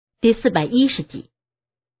第410集，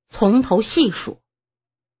从头细数。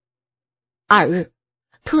2日，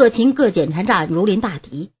特勤各检查站如临大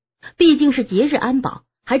敌，毕竟是节日安保，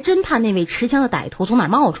还真怕那位持枪的歹徒从哪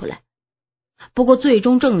冒出来。不过最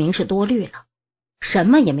终证明是多虑了，什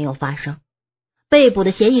么也没有发生。被捕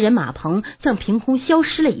的嫌疑人马鹏像凭空消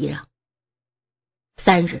失了一样。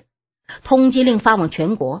3日，通缉令发往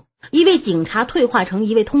全国，一位警察退化成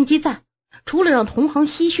一位通缉犯，除了让同行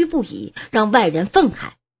唏嘘不已，让外人愤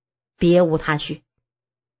慨，别无他序。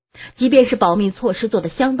即便是保密措施做得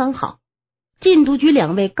相当好，禁毒局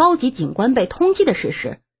2位高级警官被通缉的事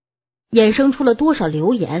实，衍生出了多少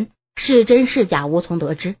流言，是真是假无从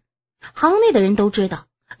得知。行内的人都知道，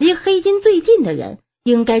离黑金最近的人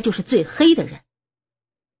应该就是最黑的人。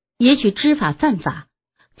也许知法犯法，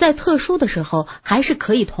在特殊的时候还是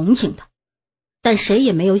可以同情的，但谁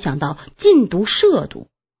也没有想到禁毒涉毒。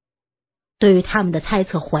对于他们的猜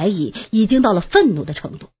测怀疑已经到了愤怒的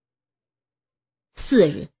程度。4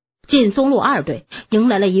日，劲松路2队迎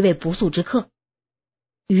来了一位不速之客。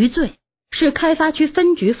余罪是开发区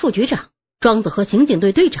分局副局长，庄子河刑警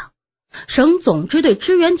队队长，省总支队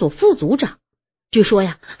支援组副组长，据说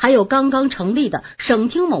呀，还有刚刚成立的省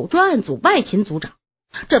厅某专案组外勤组长。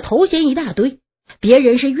这头衔一大堆，别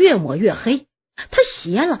人是越抹越黑，他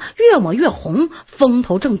邪了，越抹越红，风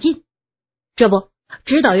头正劲。这不，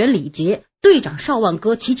指导员李杰、队长邵万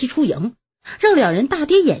哥齐齐出营，让2人大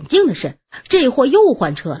跌眼镜的是，这货又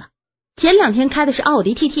换车了。前2天开的是奥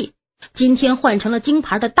迪 TT， 今天换成了金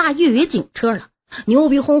牌的大越野警车了，牛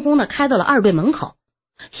逼哄哄的开到了2队门口，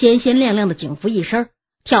鲜鲜亮亮的警服一身，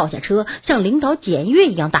跳下车像领导检阅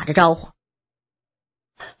一样打着招呼。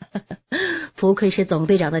不愧是总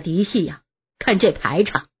队长的嫡系呀，看这排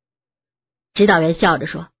场。指导员笑着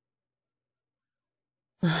说，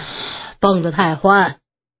蹦子太欢，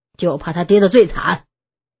就怕他跌得最惨。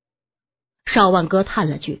邵万哥叹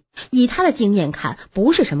了句，以他的经验看，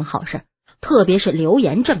不是什么好事，特别是流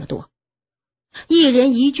言这么多。一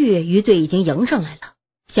人一句，余罪已经迎上来了，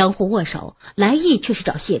相互握手，来意却是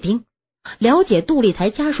找谢兵，了解杜立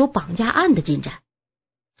才家属绑架案的进展。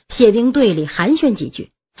谢兵队里寒暄几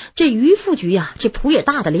句，这余副局呀，这谱也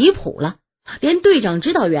大的离谱了，连队长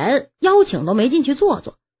指导员邀请都没进去坐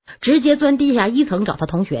坐，直接钻地下1层找他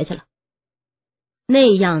同学去了。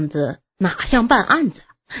那样子哪像办案子，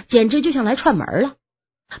简直就像来串门了，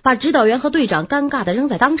把指导员和队长尴尬的扔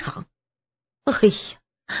在当场。哎呀，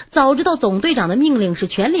早知道总队长的命令是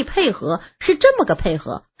全力配合，是这么个配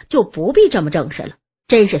合，就不必这么正式了，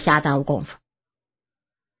真是瞎耽误功夫。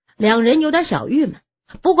2人有点小郁闷，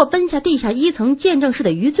不过奔下地下1层见证室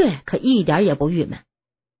的余罪可一点也不郁闷，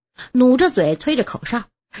努着嘴催着口哨。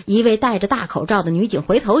一位戴着大口罩的女警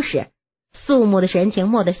回头时，肃穆的神情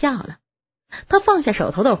蓦地笑了。他放下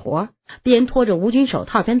手头的活，边拖着无菌手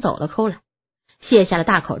套边走了出来，卸下了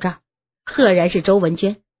大口罩，赫然是周文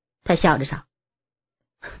娟。他笑着说，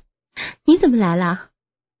你怎么来了？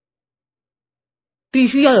必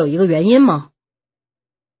须要有一个原因吗？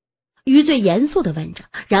余罪严肃地问着，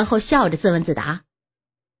然后笑着自问自答，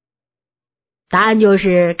答案就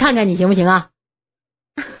是看看你行不行啊。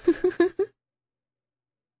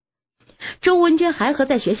周文娟还和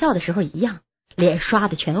在学校的时候一样，脸刷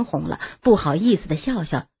的全红了，不好意思的笑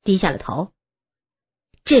笑，低下了头。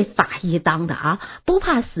这法医当的啊，不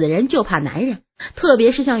怕死人就怕男人，特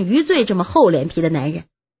别是像余罪这么厚脸皮的男人。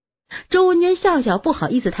周文娟笑笑不好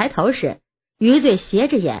意思抬头时，余罪斜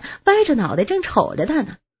着眼歪着脑袋正瞅着他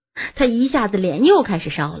呢，他一下子脸又开始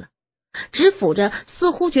烧了，直抚着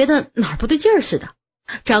似乎觉得哪儿不对劲儿似的，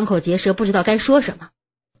张口结舌不知道该说什么。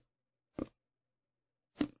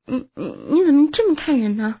你怎么这么看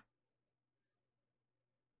人呢？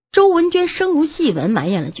周文娟声如细纹，埋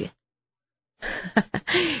怨了句，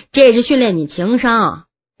这是训练你情商，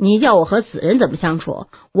你叫我和死人怎么相处，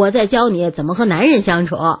我再教你怎么和男人相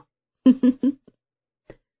处。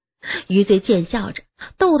余罪贱笑着，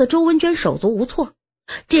逗得周文娟手足无措，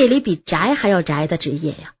这里比宅还要宅的职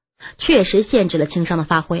业呀，确实限制了情商的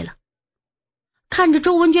发挥了。看着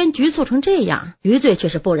周文娟局促成这样，余罪却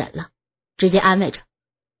是不忍了，直接安慰着，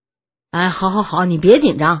哎，好，你别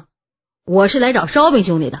紧张，我是来找烧饼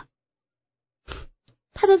兄弟的。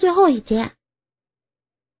他在最后一间。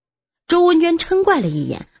周文娟嗔怪了一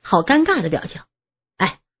眼，好尴尬的表情。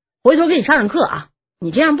哎，回头给你上课啊，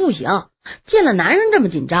你这样不行，见了男人这么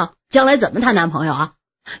紧张，将来怎么谈男朋友啊？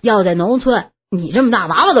要在农村，你这么大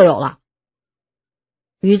娃娃都有了。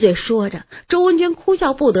余罪说着，周文娟哭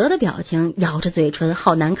笑不得的表情，咬着嘴唇，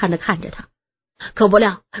好难看的看着他。可不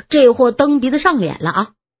料这货蹬鼻子上脸了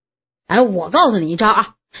啊！哎，我告诉你一招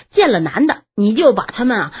啊，见了男的你就把他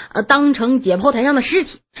们当成解剖台上的尸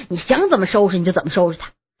体，你想怎么收拾你就怎么收拾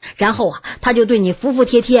他，然后他就对你服服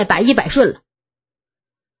帖帖，百依百顺了。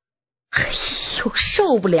哎呦，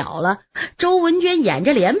受不了了！周文娟掩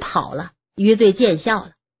着脸跑了，余罪见笑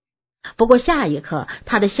了。不过下一刻，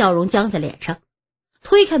他的笑容僵在脸上。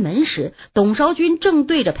推开门时，董韶军正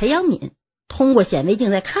对着裴阳敏通过显微镜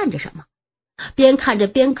在看着什么，边看着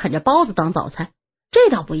边啃着包子当早餐。这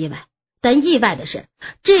倒不意外，但意外的是，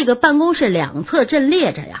这个办公室两侧正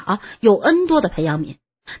列着有 N 多的裴阳敏，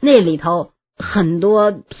那里头很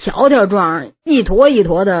多条条状一坨一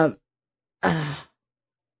坨的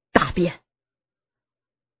大便。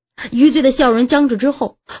余罪的笑容僵直之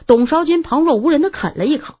后，董韶军旁若无人的啃了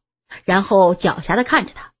一口，然后狡黠的看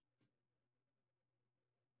着他。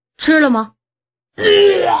吃了吗？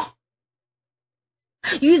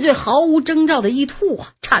余罪毫无征兆的一吐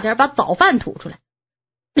差点把早饭吐出来。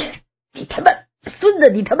你他妈孙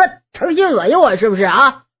子，你他妈诚心恶心我是不是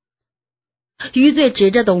啊？余罪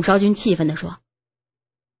指着董韶军气愤地说。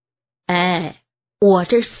哎，我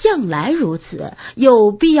这向来如此，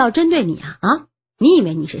有必要针对你啊？你以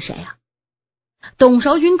为你是谁啊？董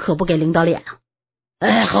韶军可不给领导脸啊！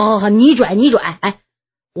哎，好，你拽，哎，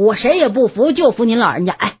我谁也不服，就服您老人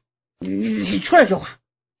家。哎，出来说话。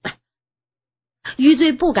余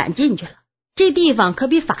罪不敢进去了，这地方可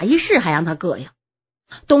比法医室还让他膈应。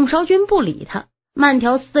董韶军不理他，慢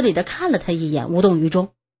条斯理的看了他一眼，无动于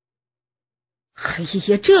衷。哎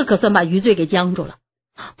呀，这可算把余罪给僵住了。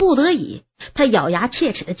不得已，他咬牙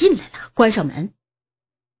切齿的进来了，关上门。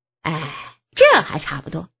哎，这还差不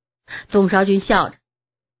多。董韶军笑着，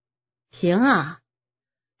行啊，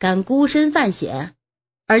敢孤身犯险，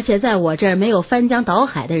而且在我这儿没有翻江倒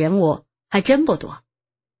海的人物还真不多。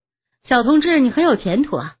小同志，你很有前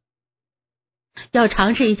途啊！要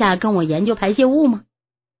尝试一下跟我研究排泄物吗？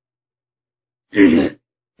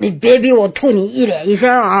你别逼我吐你一脸一身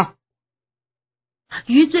啊！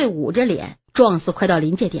余罪捂着脸，状似快到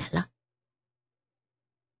临界点了。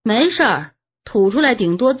没事儿，吐出来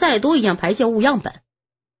顶多再多一样排泄物样本。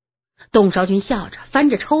董韶军笑着翻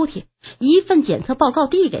着抽屉，一份检测报告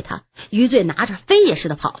递给他，余罪拿着飞也似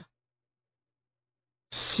的跑了。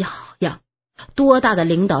小样，多大的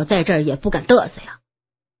领导在这儿也不敢嘚瑟呀！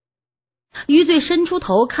余罪伸出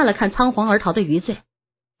头看了看仓皇而逃的余罪，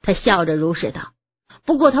他笑着如实道。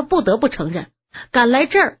不过他不得不承认，赶来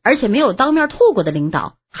这儿而且没有当面吐过的领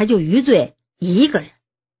导还就余罪一个人。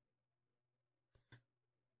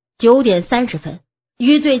9点30分，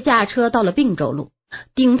余罪驾车到了并州路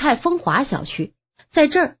鼎泰风华小区，在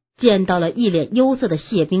这儿见到了一脸忧色的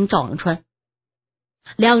谢兵赵昂川。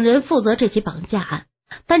两人负责这起绑架案，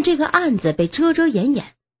但这个案子被遮遮掩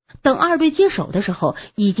掩，等二队接手的时候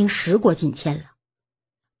已经时过境迁了。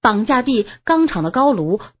绑架地钢厂的高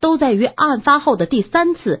炉都在于案发后的第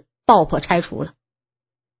3次爆破拆除了，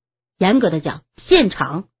严格的讲，现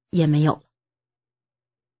场也没有了。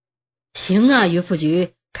行啊，余副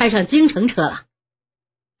局开上京城车了。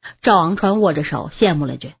赵昂川握着手羡慕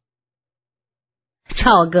了句。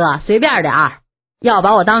赵哥随便点儿，要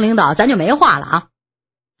把我当领导咱就没话了啊！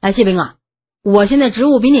哎，谢兵啊，我现在职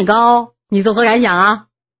务比你高，你作何感想啊？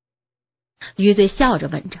余罪笑着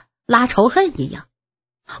问着，拉仇恨一样。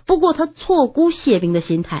不过他错估谢兵的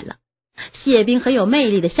心态了。谢兵很有魅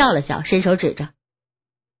力的笑了笑，伸手指着。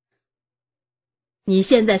你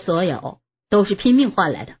现在所有都是拼命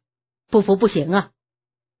换来的，不服不行啊！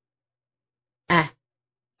哎，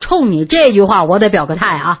冲你这句话我得表个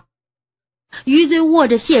态啊！余罪握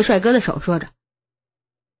着谢帅哥的手说着。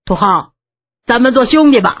土豪，咱们做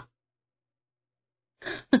兄弟吧。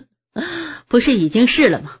不是已经是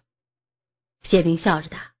了吗？谢兵笑着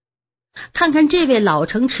答。看看这位老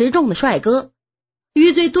成持重的帅哥，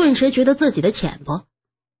余罪顿时觉得自己的浅薄。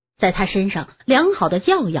在他身上，良好的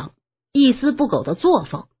教养，一丝不苟的作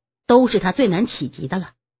风，都是他最难企及的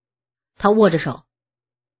了。他握着手，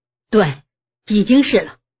对，已经是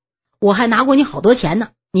了，我还拿过你好多钱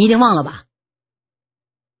呢，你一定忘了吧？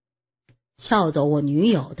撬走我女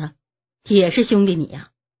友的也是兄弟你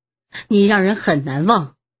呀，你让人很难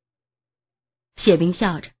忘。谢兵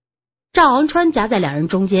笑着，赵昂川夹在两人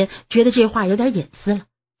中间，觉得这话有点隐私了，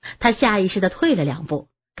他下意识的退了2步，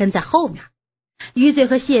跟在后面。余罪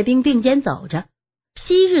和谢兵并肩走着，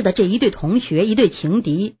昔日的这一对同学，一对情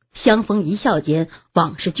敌，相逢一笑间，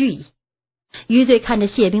往事俱已。余罪看着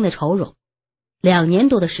谢兵的愁容，2年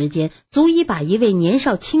多的时间足以把一位年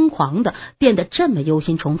少轻狂的变得这么忧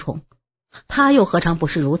心忡忡，他又何尝不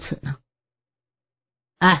是如此呢？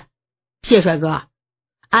哎，谢帅哥，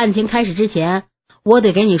案情开始之前，我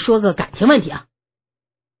得给你说个感情问题啊。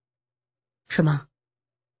是吗？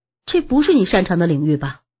这不是你擅长的领域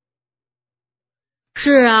吧？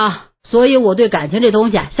是啊，所以我对感情这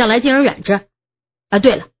东西向来敬而远之。啊，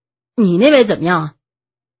对了，你那位怎么样啊？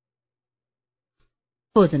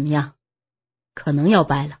不怎么样，可能要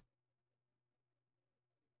掰了。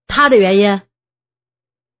他的原因？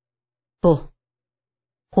不，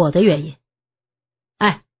我的原因。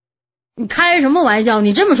哎，你开什么玩笑？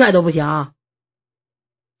你这么帅都不行。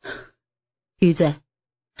余罪，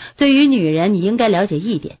对于女人，你应该了解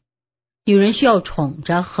一点，女人需要宠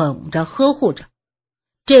着、哄着、呵护着，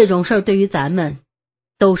这种事儿对于咱们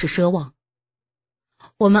都是奢望。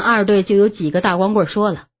我们二队就有几个大光棍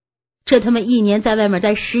说了，这他妈1年在外面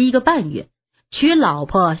待11个半月，娶老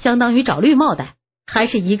婆相当于找绿帽戴，还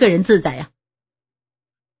是一个人自在呀。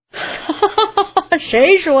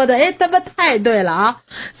谁说的？哎，他妈太对了啊！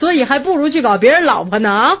所以还不如去搞别人老婆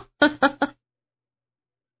呢啊！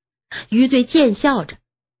余罪贱笑着，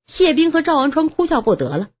谢斌和赵王川哭笑不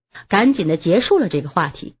得了，赶紧的结束了这个话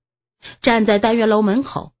题。站在单元楼门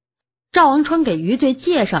口，赵王川给余罪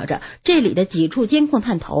介绍着这里的几处监控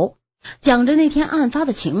探头，讲着那天案发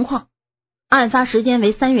的情况。案发时间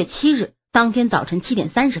为3月7日，当天早晨7点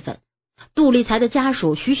30分，杜立才的家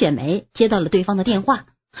属徐雪梅接到了对方的电话，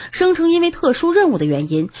声称因为特殊任务的原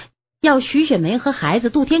因，要徐雪梅和孩子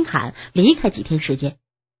杜天凯离开几天时间。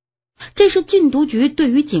这是禁毒局对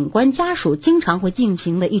于警官家属经常会进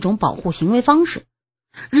行的一种保护行为方式，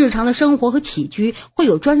日常的生活和起居会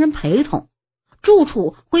有专人陪同，住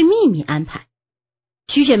处会秘密安排。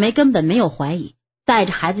徐雪梅根本没有怀疑，带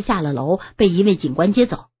着孩子下了楼，被一位警官接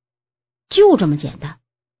走，就这么简单。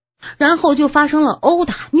然后就发生了殴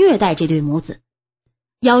打虐待这对母子，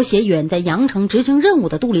要挟远在阳城执行任务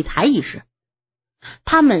的杜立才一事。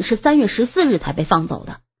他们是3月14日才被放走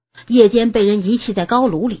的，夜间被人遗弃在高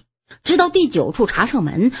炉里，直到第9处查上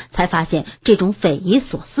门，才发现这种匪夷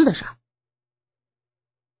所思的事儿。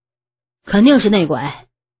肯定是内鬼，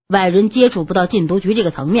外人接触不到禁毒局这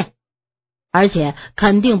个层面，而且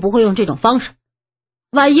肯定不会用这种方式。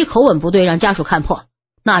万一口吻不对，让家属看破，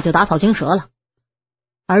那就打草惊蛇了。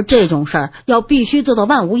而这种事儿要必须做到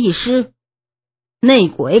万无一失，内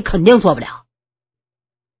鬼肯定做不了。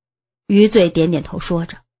余罪点点头说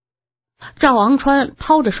着，赵王川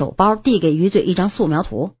掏着手包递给余罪一张素描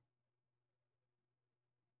图。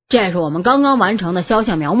这是我们刚刚完成的肖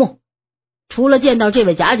像描摹，除了见到这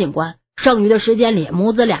位贾警官，剩余的时间里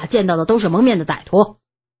母子俩见到的都是蒙面的歹徒。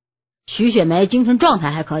徐雪梅精神状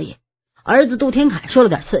态还可以，儿子杜天凯受了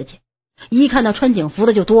点刺激，一看到穿警服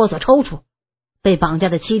的就哆嗦抽搐，被绑架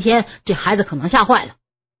的7天，这孩子可能吓坏了。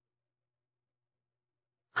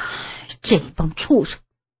这帮畜生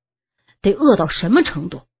得饿到什么程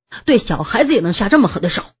度，对小孩子也能下这么狠的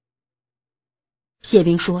手。谢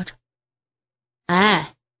斌说着，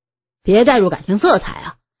哎，别带入感情色彩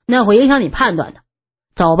啊，那会影响你判断的。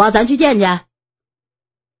走吧，咱去见见。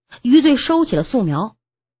余罪收起了素描，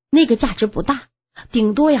那个价值不大，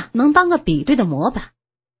顶多呀能当个比对的模板。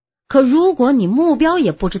可如果你目标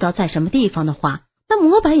也不知道在什么地方的话，那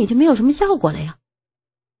模板也就没有什么效果了呀。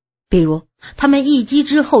比如他们一击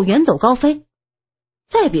之后远走高飞，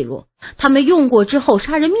再比如他们用过之后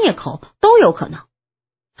杀人灭口，都有可能。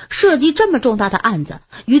涉及这么重大的案子，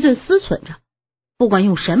余罪思忖着，不管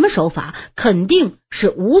用什么手法，肯定是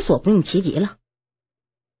无所不用其极了。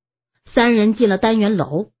3人进了单元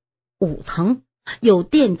楼，5层，有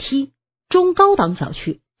电梯，中高档小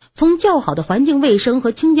区，从较好的环境卫生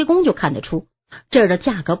和清洁工就看得出，这儿的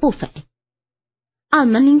价格不菲。按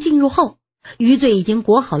门铃进入后，余罪已经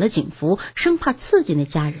裹好了警服，生怕刺激那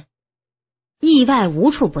家人。意外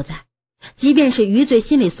无处不在，即便是余罪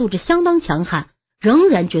心理素质相当强悍，仍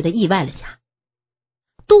然觉得意外了下。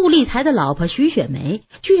杜立才的老婆徐雪梅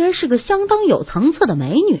居然是个相当有层次的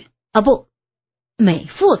美女啊，不，美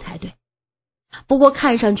妇才对。不过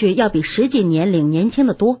看上去要比实际年龄年轻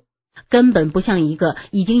的多，根本不像一个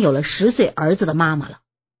已经有了10岁儿子的妈妈了。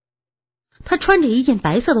她穿着一件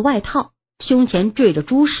白色的外套，胸前缀着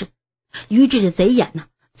珠饰，余志的贼眼呢，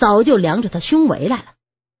早就量着她胸围来了，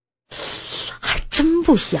还真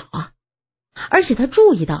不小啊！而且他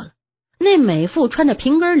注意到了，那美妇穿着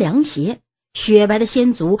平跟凉鞋，雪白的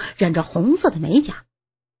仙足染着红色的美甲。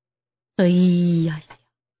哎呀呀呀！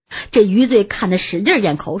这余罪看得使劲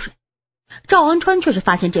咽口水。赵王川却是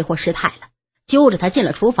发现这货失态了，揪着他进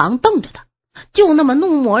了厨房，瞪着他，就那么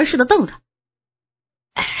怒目而视的瞪着。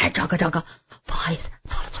哎，赵哥，不好意思，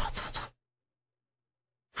错了。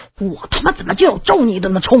我他妈怎么就有揍你一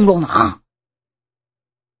顿的冲动呢啊！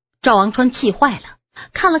赵王川气坏了，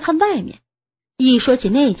看了看外面，一说起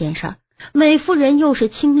那件事，美夫人又是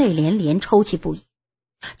清泪连连，抽泣不已。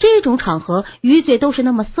这种场合，余罪都是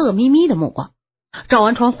那么色眯眯的目光。赵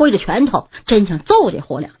王川挥着拳头，真想揍这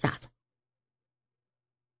货2下子。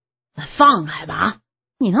放开吧，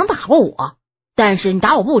你能打过我，但是你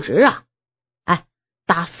打我不值啊！哎，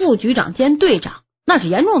打副局长兼队长那是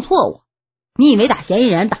严重错误，你以为打嫌疑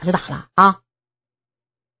人打就打了啊？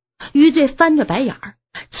余罪翻着白眼儿，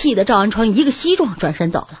气得赵安川一个西撞转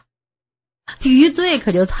身走了。余罪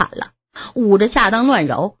可就惨了，捂着下裆乱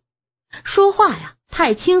揉，说话呀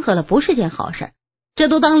太亲和了，不是件好事。这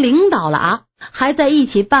都当领导了啊，还在一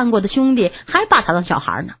起办过的兄弟还把他当小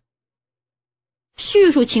孩呢。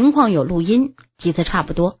叙述情况有录音，几次差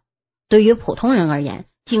不多。对于普通人而言，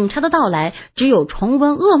警察的到来只有重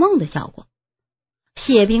温噩梦的效果。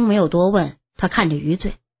谢兵没有多问，他看着余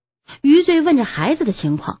罪，余罪问着孩子的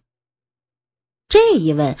情况。这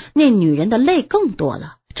一问，那女人的泪更多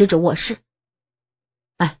了，指指卧室。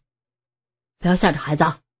哎，不要吓着孩子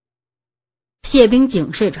啊！谢兵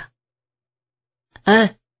警示着。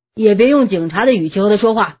哎，也别用警察的语气和他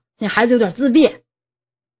说话，那孩子有点自闭。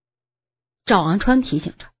赵昂川提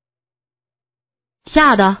醒着。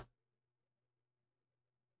吓的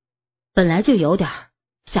本来就有点，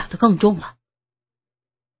吓得更重了。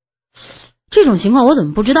这种情况我怎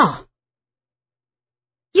么不知道？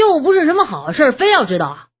又不是什么好事，非要知道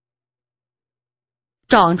啊！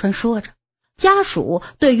赵昂川说着，家属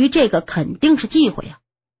对于这个肯定是忌讳呀。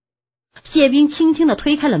谢兵轻轻地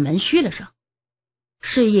推开了门，嘘了声，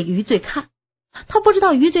示意余罪看。他不知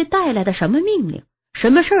道余罪带来的什么命令，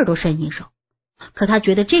什么事儿都伸一手，可他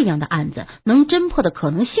觉得这样的案子能侦破的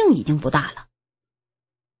可能性已经不大了。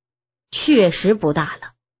确实不大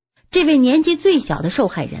了。这位年纪最小的受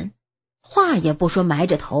害人话也不说，埋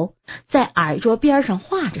着头在矮桌边上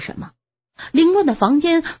画着什么。凌乱的房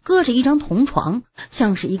间搁着一张铜床，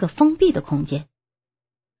像是一个封闭的空间。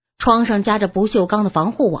床上夹着不锈钢的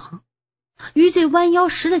防护网。余罪弯腰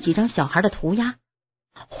拾了几张小孩的涂鸦，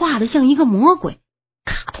画得像一个魔鬼，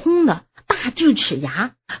卡通的大锯齿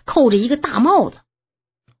牙，扣着一个大帽子。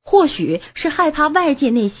或许是害怕外界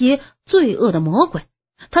那些罪恶的魔鬼，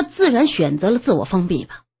他自然选择了自我封闭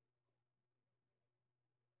吧。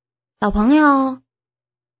老朋友，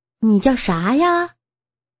你叫啥呀？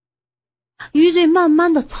余罪慢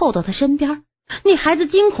慢的凑到他身边，那孩子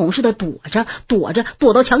惊恐似的躲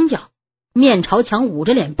到墙角，面朝墙捂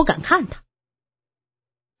着脸不敢看他。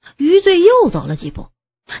余罪又走了几步，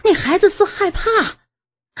那孩子似害怕，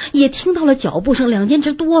也听到了脚步声，两肩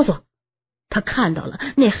直哆嗦。他看到了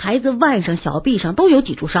那孩子腕上小臂上都有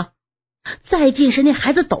几处伤，再近时那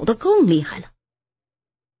孩子抖得更厉害了。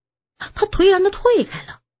他颓然的退开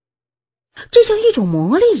了，这像一种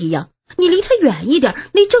魔力一样，你离他远一点，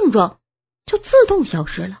那症状就自动消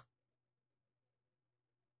失了。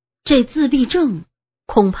这自闭症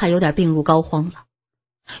恐怕有点病入膏肓了。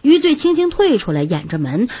余罪轻轻退出来，掩着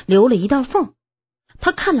门留了一道缝。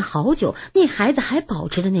他看了好久，那孩子还保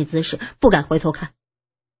持着那姿势，不敢回头看。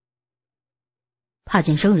怕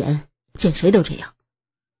见生人，见谁都这样，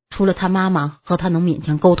除了他妈妈和他能勉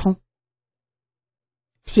强沟通。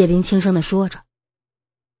谢兵轻声地说着。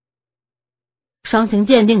伤情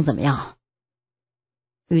鉴定怎么样？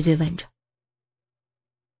余罪问着。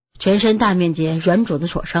全身大面积软主子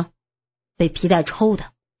挫伤，被皮带抽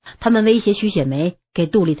的。他们威胁徐雪梅给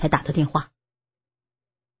杜丽才打的电话。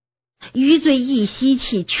余罪一吸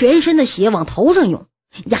气，全身的血往头上涌，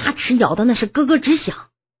牙齿咬的那是咯咯直响。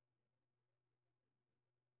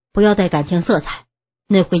不要带感情色彩，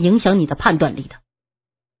那会影响你的判断力的。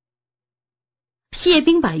谢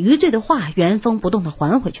兵把余罪的话原封不动的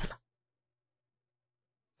还回去了。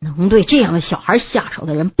能对这样的小孩下手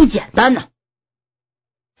的人不简单呢。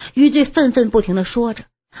余罪愤愤不停地说着，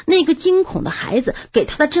那个惊恐的孩子给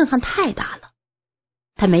他的震撼太大了。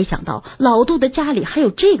他没想到老杜的家里还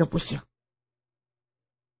有这个不幸。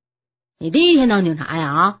你第一天当警察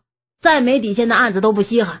呀啊，再没底线的案子都不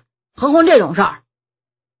稀罕，何况这种事儿。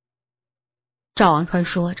赵昂川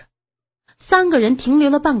说着，三个人停留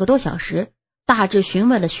了半个多小时，大致询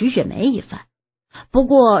问了徐雪梅一番，不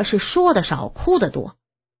过是说的少，哭的多。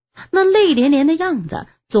那泪连连的样子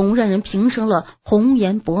总让人平生了红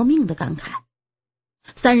颜薄命的感慨。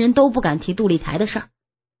三人都不敢提杜丽才的事儿，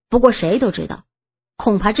不过谁都知道，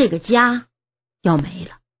恐怕这个家要没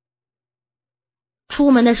了。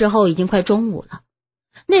出门的时候已经快中午了，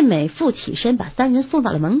那美妇起身把三人送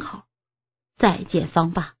到了门口。再见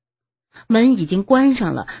方罢，门已经关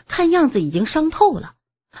上了，看样子已经伤透了，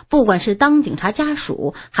不管是当警察家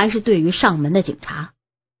属还是对于上门的警察。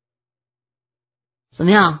怎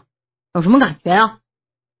么样，有什么感觉啊？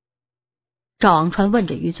赵昂川问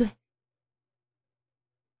着余罪。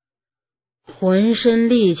浑身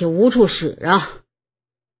力气无处使啊，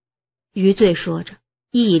余罪说着，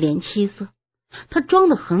一脸凄色。他装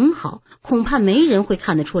得很好，恐怕没人会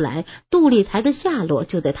看得出来杜丽才的下落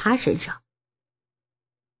就在他身上。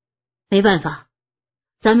没办法，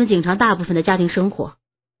咱们警察大部分的家庭生活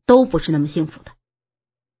都不是那么幸福的。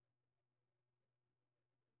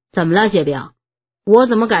怎么了，谢兵？我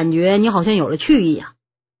怎么感觉你好像有了去意啊？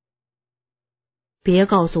别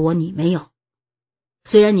告诉我你没有。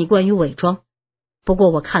虽然你惯于伪装，不过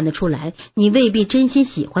我看得出来，你未必真心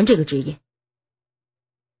喜欢这个职业。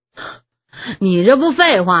你这不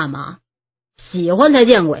废话吗？喜欢才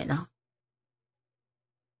见鬼呢！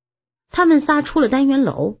他们仨出了单元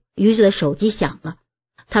楼，于是的手机响了，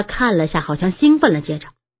他看了下，好像兴奋了，接着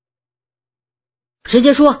直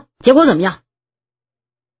接说结果怎么样？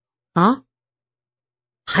啊，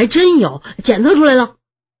还真有，检测出来了，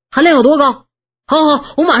含量有多高？好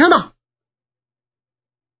好，我马上到。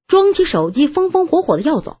装起手机，风风火火的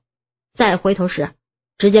要走，再回头时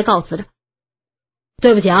直接告辞着：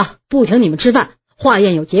对不起啊，不请你们吃饭，化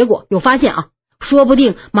验有结果，有发现啊，说不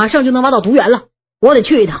定马上就能挖到毒源了，我得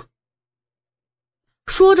去一趟。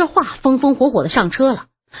说着话，风风火火的上车了，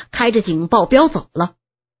开着警报飙走了。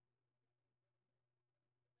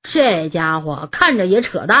这家伙看着也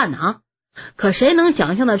扯淡啊，可谁能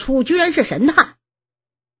想象得出居然是神探？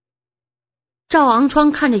赵昂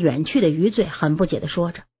川看着远去的余罪，很不解地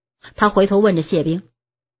说着，他回头问着谢兵：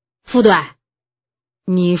副队，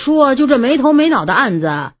你说就这没头没脑的案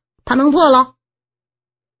子他能破了？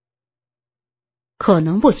可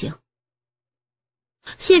能不行。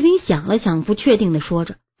谢兵想了想，不确定地说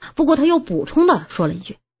着，不过他又补充的说了一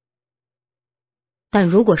句：但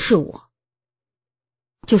如果是我，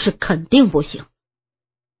就是肯定不行。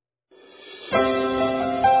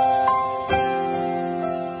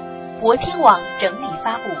博听网整理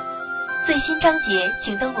发布，最新章节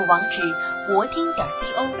请登录网址博听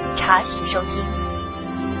.co查询收听。